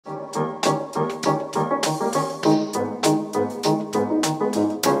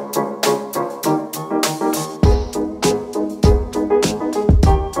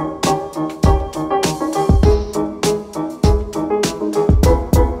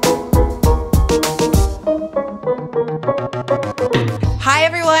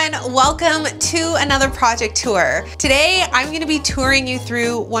everyone, welcome to another project tour. Today I'm going to be touring you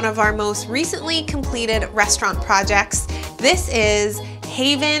through one of our most recently completed restaurant projects. This is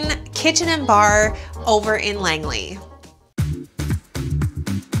Haven Kitchen and Bar over in Langley.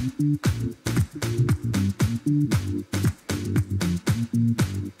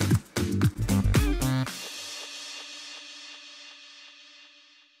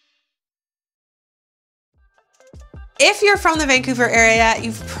 If you're from the Vancouver area,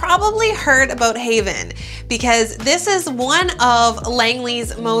 you've probably heard about Haven because this is one of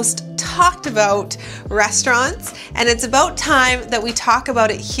Langley's most talked about restaurants, and it's about time that we talk about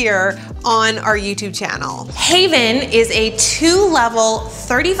it here on our YouTube channel. Haven is a two-level,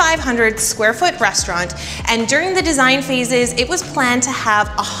 3,500 square foot restaurant, and during the design phases, it was planned to have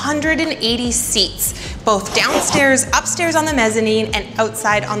 180 seats, both downstairs, upstairs on the mezzanine, and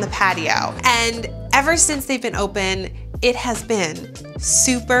outside on the patio. And ever since they've been open, it has been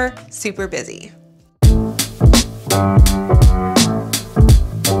super, super busy.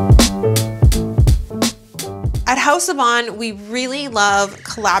 At House of Bohn, we really love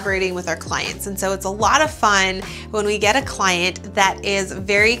collaborating with our clients, and so it's a lot of fun when we get a client that is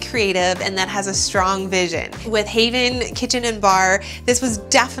very creative and that has a strong vision. With Haven Kitchen and Bar, this was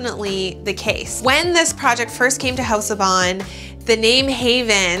definitely the case. When this project first came to House of Bohn, the name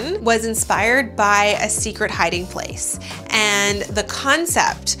Haven was inspired by a secret hiding place, and the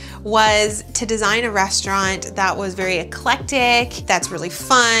concept was to design a restaurant that was very eclectic, that's really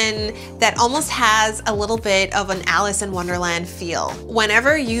fun, that almost has a little bit of an Alice in Wonderland feel.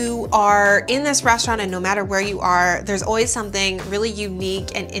 Whenever you are in this restaurant, and no matter where you are, there's always something really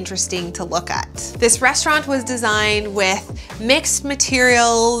unique and interesting to look at. This restaurant was designed with mixed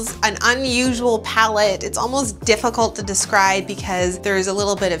materials, an unusual palette. It's almost difficult to describe because there's a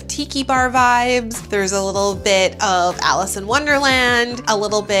little bit of tiki bar vibes, there's a little bit of Alice in Wonderland, a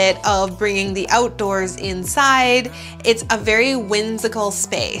little bit of bringing the outdoors inside. It's a very whimsical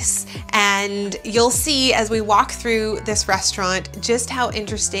space, and you'll see as we walk through this restaurant just how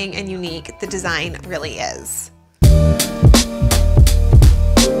interesting and unique the design really is.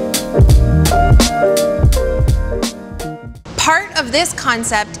 Part of this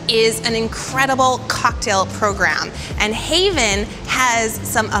concept is an incredible cocktail program, and Haven has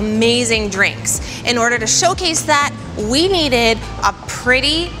some amazing drinks. In order to showcase that, we needed a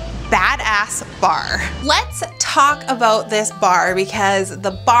pretty badass bar. Let's talk about this bar because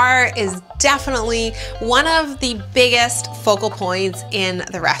the bar is definitely one of the biggest focal points in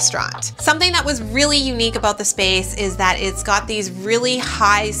the restaurant. Something that was really unique about the space is that it's got these really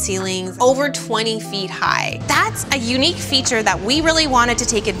high ceilings, over 20 feet high. That's a unique feature that we really wanted to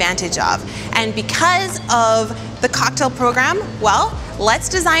take advantage of. And because of the cocktail program, well, let's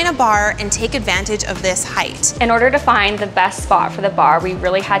design a bar and take advantage of this height. In order to find the best spot for the bar, we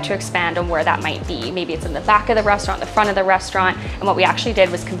really had to expand on where that might be. Maybe it's in the back of the restaurant, the front of the restaurant, and what we actually did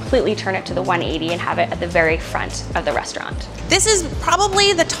was completely turn it to the 180 and have it at the very front of the restaurant. This is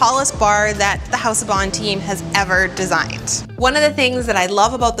probably the tallest bar that the House of Bohn team has ever designed. One of the things that I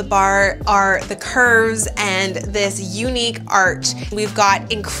love about the bar are the curves and this unique art. We've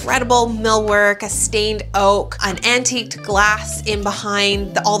got incredible millwork, a stained oak, an antiqued glass in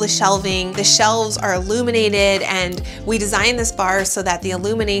behind all the shelving. The shelves are illuminated, and we designed this bar so that the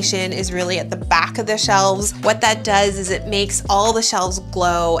illumination is really at the back of the shelves. What that does is it makes all the shelves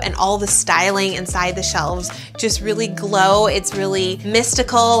glow, and all the styling inside the shelves just really glow. It's really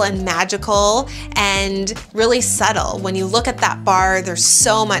mystical and magical and really subtle. When you look at that bar, there's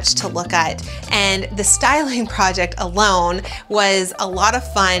so much to look at, and the styling project alone was a lot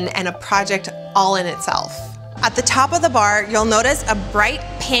of fun and a project all in itself. At the top of the bar, you'll notice a bright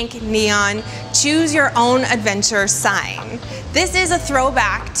pink neon choose your own adventure sign. This is a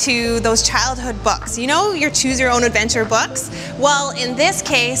throwback to those childhood books. You know, your choose your own adventure books? Well, in this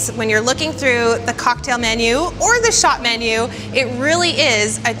case, when you're looking through the cocktail menu or the shot menu, it really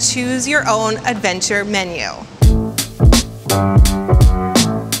is a choose your own adventure menu.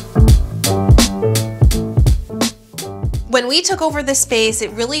 When we took over the space, it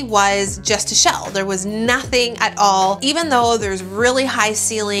really was just a shell. There was nothing at all. Even though there's really high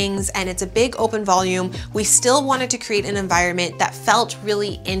ceilings and it's a big open volume, we still wanted to create an environment that felt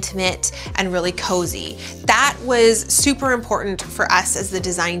really intimate and really cozy. That was super important for us as the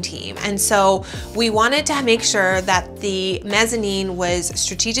design team. And so we wanted to make sure that the mezzanine was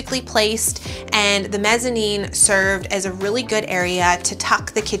strategically placed, and the mezzanine served as a really good area to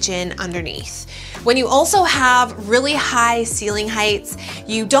tuck the kitchen underneath. When you also have really high ceiling heights.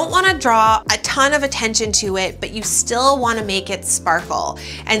 You don't want to draw a ton of attention to it, but you still want to make it sparkle.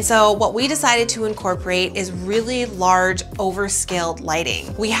 And so what we decided to incorporate is really large overscaled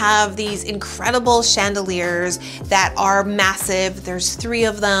lighting. We have these incredible chandeliers that are massive. There's 3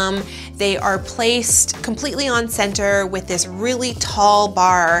 of them. They are placed completely on center with this really tall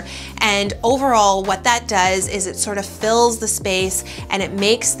bar. And overall, what that does is it sort of fills the space and it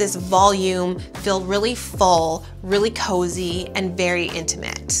makes this volume feel really full, really cozy, and very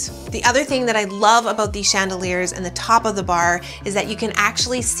intimate. The other thing that I love about these chandeliers and the top of the bar is that you can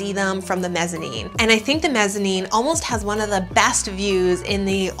actually see them from the mezzanine. And I think the mezzanine almost has one of the best views in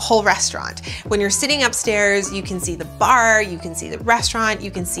the whole restaurant. When you're sitting upstairs, you can see the bar, you can see the restaurant,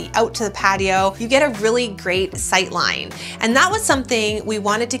 you can see out to the patio. You get a really great sight line. And that was something we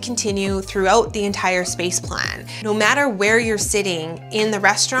wanted to continue throughout the entire space plan. No matter where you're sitting in the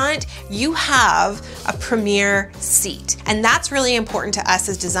restaurant, you have a premier seat. And that's really important to us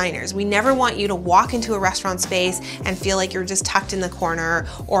as designers. We never want you to walk into a restaurant space and feel like you're just tucked in the corner,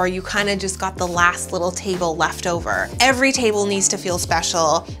 or you kind of just got the last little table left over. Every table needs to feel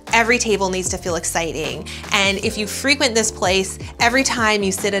special. Every table needs to feel exciting. And if you frequent this place, every time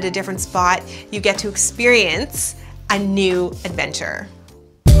you sit at a different spot, you get to experience a new adventure.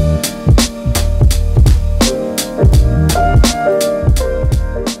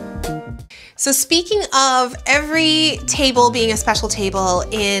 So speaking of every table being a special table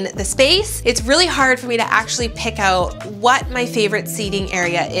in the space, it's really hard for me to actually pick out what my favorite seating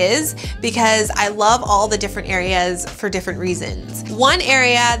area is because I love all the different areas for different reasons. One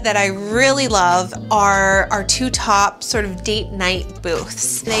area that I really love are our 2 top sort of date night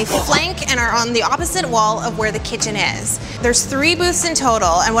booths. They flank and are on the opposite wall of where the kitchen is. There's 3 booths in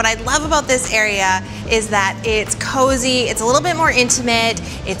total, and what I love about this area is that it's cozy, it's a little bit more intimate,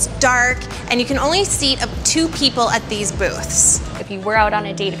 it's dark, and you can only seat up 2 people at these booths. If you were out on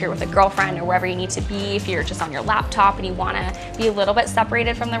a date, if you're with a girlfriend or wherever you need to be, if you're just on your laptop and you want to be a little bit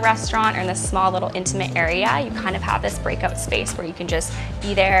separated from the restaurant or in this small little intimate area, you kind of have this breakout space where you can just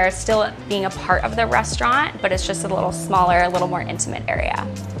be there, still being a part of the restaurant, but it's just a little smaller, a little more intimate area.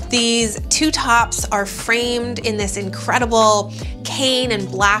 These 2 tops are framed in this incredible cane and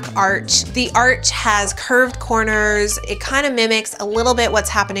black arch. The arch has curved corners. It kind of mimics a little bit what's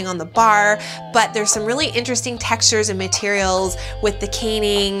happening on the bar, but there's some really interesting textures and materials with the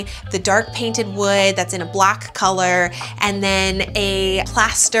caning, the dark painted wood that's in a black color, and then a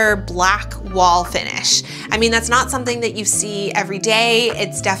plaster black wall finish. I mean, that's not something that you see every day.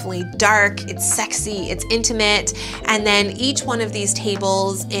 It's definitely dark, it's sexy, it's intimate, and then each one of these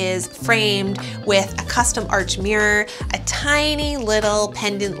tables is framed with a custom arch mirror, a tiny little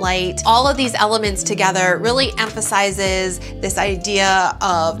pendant light. All of these elements together really emphasizes this idea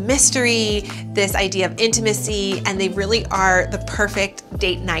of mystery, this idea of intimacy, and they really are the perfect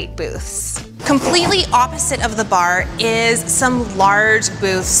date night booths. Completely opposite of the bar is some large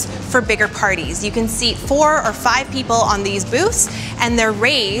booths for bigger parties. You can seat 4 or 5 people on these booths, and they're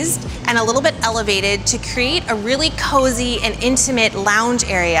raised and a little bit elevated to create a really cozy and intimate lounge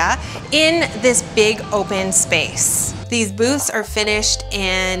area in this big open space. These booths are finished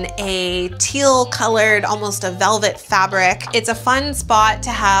in a teal colored, almost a velvet fabric. It's a fun spot to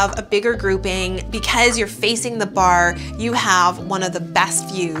have a bigger grouping. Because you're facing the bar, you have one of the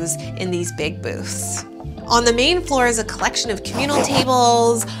best views in these big booths. On the main floor is a collection of communal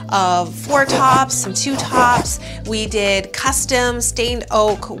tables of 4 tops, some 2 tops. We did custom stained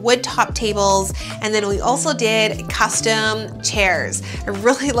oak wood top tables, and then we also did custom chairs. I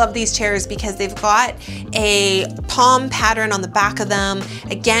really love these chairs because they've got a palm pattern on the back of them.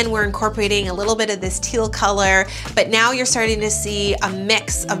 Again, we're incorporating a little bit of this teal color, but now you're starting to see a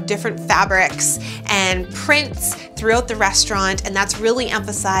mix of different fabrics and prints throughout the restaurant, and that's really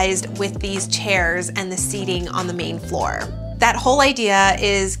emphasized with these chairs and the seating on the main floor. That whole idea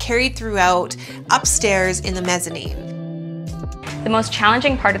is carried throughout upstairs in the mezzanine. The most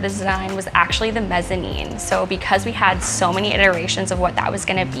challenging part of the design was actually the mezzanine. So because we had so many iterations of what that was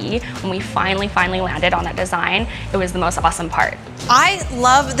gonna be, when we finally landed on that design, it was the most awesome part. I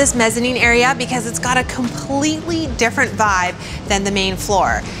love this mezzanine area because it's got a completely different vibe than the main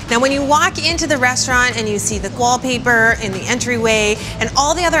floor. Now, when you walk into the restaurant and you see the wallpaper in the entryway and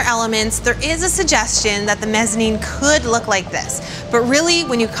all the other elements, there is a suggestion that the mezzanine could look like this. But really,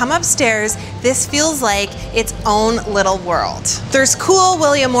 when you come upstairs, this feels like its own little world. There's cool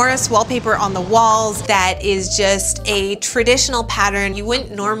William Morris wallpaper on the walls that is just a traditional pattern. You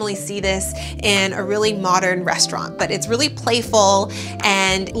wouldn't normally see this in a really modern restaurant, but it's really playful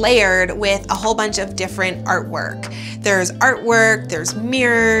and layered with a whole bunch of different artwork. There's artwork, there's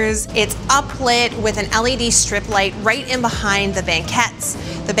mirrors. It's uplit with an LED strip light right in behind the banquettes.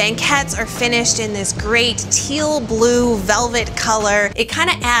 The banquettes are finished in this great teal blue velvet color. It kind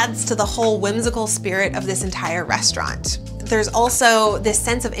of adds to the whole whimsical spirit of this entire restaurant. There's also this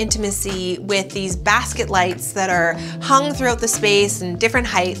sense of intimacy with these basket lights that are hung throughout the space in different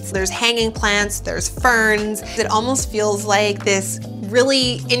heights. There's hanging plants, there's ferns. It almost feels like this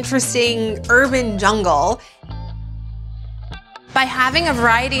really interesting urban jungle. By having a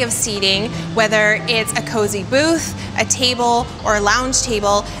variety of seating, whether it's a cozy booth, a table, or a lounge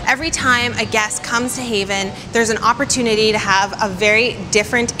table, every time a guest comes to Haven, there's an opportunity to have a very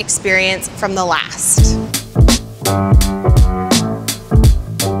different experience from the last.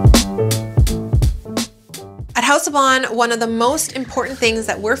 At House of Bohn, one of the most important things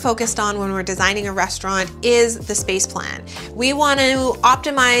that we're focused on when we're designing a restaurant is the space plan. We want to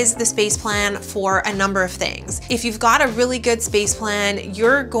optimize the space plan for a number of things. If you've got a really good space plan,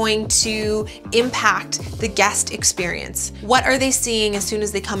 you're going to impact the guest experience. What are they seeing as soon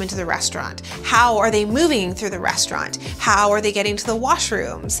as they come into the restaurant? How are they moving through the restaurant? How are they getting to the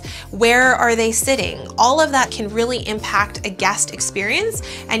washrooms? Where are they sitting? All of that can really impact a guest experience,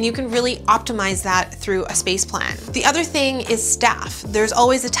 and you can really optimize that through a space plan. The other thing is staff. There's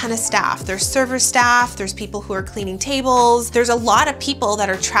always a ton of staff. There's server staff, there's people who are cleaning tables. There's a lot of people that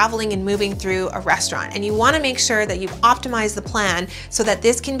are traveling and moving through a restaurant, and you want to make sure that you've optimized the plan so that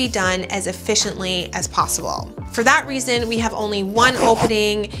this can be done as efficiently as possible. For that reason, we have only one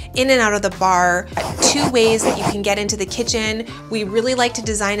opening in and out of the bar, 2 ways that you can get into the kitchen. We really like to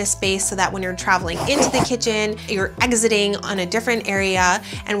design a space so that when you're traveling into the kitchen, you're exiting on a different area,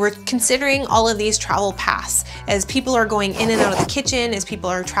 and we're considering all of these travel paths. As people are going in and out of the kitchen, as people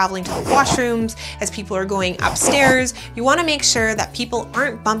are traveling to the washrooms, as people are going upstairs, you want to make sure that people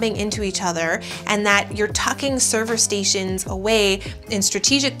aren't bumping into each other and that you're tucking server stations away in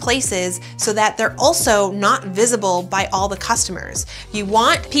strategic places so that they're also not visible by all the customers. You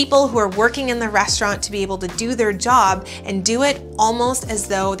want people who are working in the restaurant to be able to do their job and do it almost as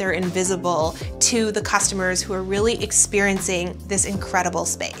though they're invisible to the customers who are really experiencing this incredible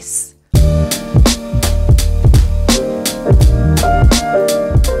space.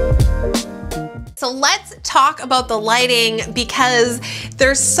 So let's talk about the lighting, because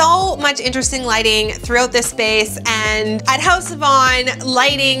there's so much interesting lighting throughout this space, and at House of Bohn,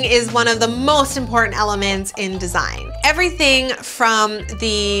 lighting is one of the most important elements in design. Everything from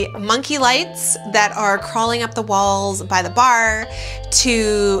the monkey lights that are crawling up the walls by the bar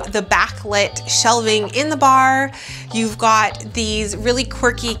to the backlit shelving in the bar. You've got these really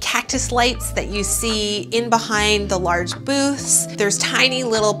quirky cactus lights that you see in behind the large booths. There's tiny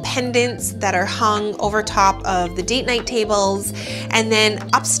little pendants that are hung over top of the date night tables. And then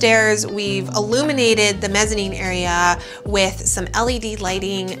upstairs, we've illuminated the mezzanine area with some LED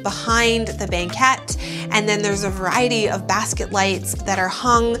lighting behind the banquette. And then there's a variety of basket lights that are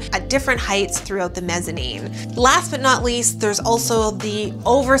hung at different heights throughout the mezzanine. Last but not least, there's also the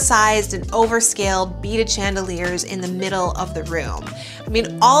oversized and overscaled beaded chandeliers in the middle of the room. I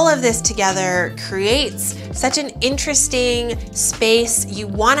mean, all of this together creates such an interesting space. You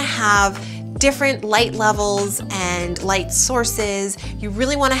want to have different light levels and light sources. You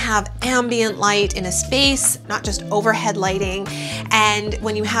really want to have ambient light in a space, not just overhead lighting. And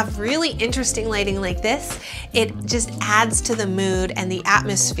when you have really interesting lighting like this, it just adds to the mood and the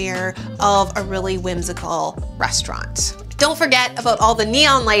atmosphere of a really whimsical restaurant. Don't forget about all the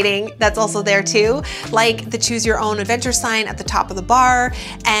neon lighting that's also there too, like the Choose Your Own Adventure sign at the top of the bar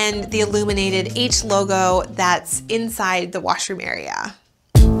and the illuminated H logo that's inside the washroom area.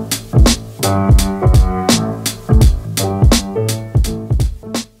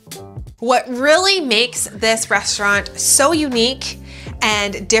 What really makes this restaurant so unique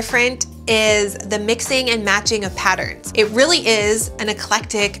and different is the mixing and matching of patterns. It really is an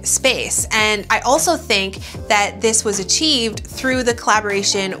eclectic space, and I also think that this was achieved through the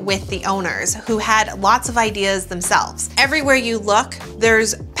collaboration with the owners, who had lots of ideas themselves. Everywhere you look,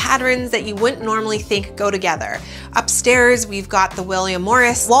 there's patterns that you wouldn't normally think go together. Upstairs, we've got the William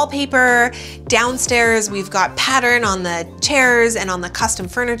Morris wallpaper. Downstairs, we've got pattern on the chairs and on the custom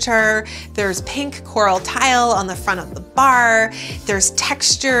furniture. There's pink coral tile on the front of the bar. There's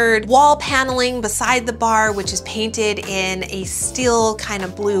textured wall paneling beside the bar, which is painted in a steel kind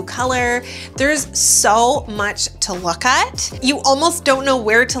of blue color. There's so much to look at. You almost don't know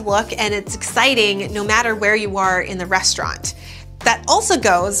where to look, and it's exciting no matter where you are in the restaurant. That also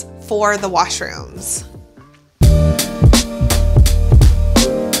goes for the washrooms.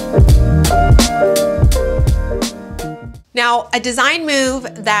 Now, a design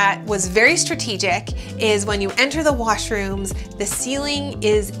move that was very strategic is when you enter the washrooms, the ceiling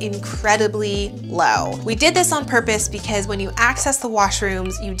is incredibly low. We did this on purpose because when you access the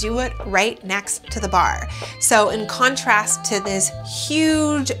washrooms, you do it right next to the bar. So in contrast to this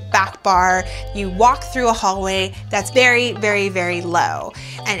huge back bar, you walk through a hallway that's very, very, very low.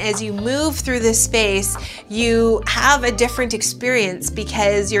 And as you move through this space, you have a different experience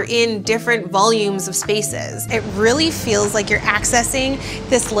because you're in different volumes of spaces. It really feels like you're accessing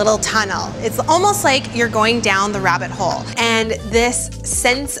this little tunnel. It's almost like you're going down the rabbit hole. And this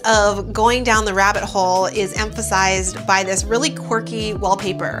sense of going down the rabbit hole is emphasized by this really quirky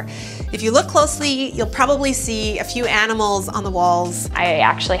wallpaper. If you look closely, you'll probably see a few animals on the walls. I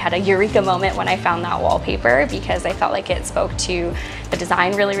actually had a eureka moment when I found that wallpaper because I felt like it spoke to the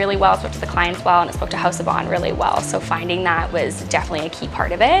design really, really well, it spoke to the clients well, and it spoke to House of Bohn really well. So finding that was definitely a key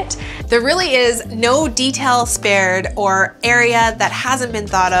part of it. There really is no detail spared or area that hasn't been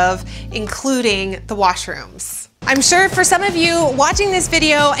thought of, including the washrooms. I'm sure for some of you watching this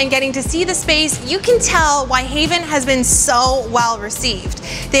video and getting to see the space, you can tell why Haven has been so well received.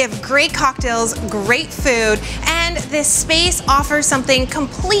 They have great cocktails, great food, and this space offers something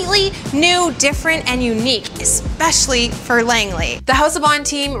completely new, different, and unique, especially for Langley. The House of Bohn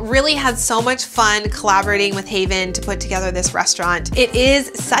team really had so much fun collaborating with Haven to put together this restaurant. It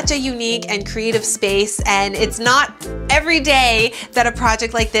is such a unique and creative space, and it's not every day that a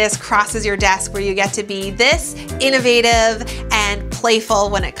project like this crosses your desk where you get to be this innovative and playful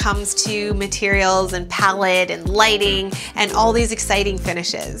when it comes to materials and palette and lighting and all these exciting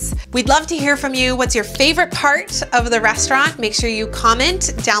finishes. We'd love to hear from you. What's your favorite part of the restaurant? Make sure you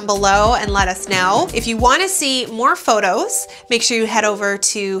comment down below and let us know. If you want to see more photos, make sure you head over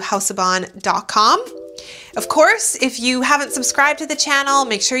to houseofbohn.com. Of course, if you haven't subscribed to the channel,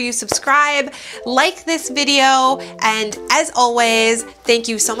 make sure you subscribe, like this video, and as always, thank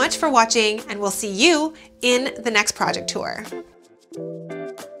you so much for watching, and we'll see you in the next project tour.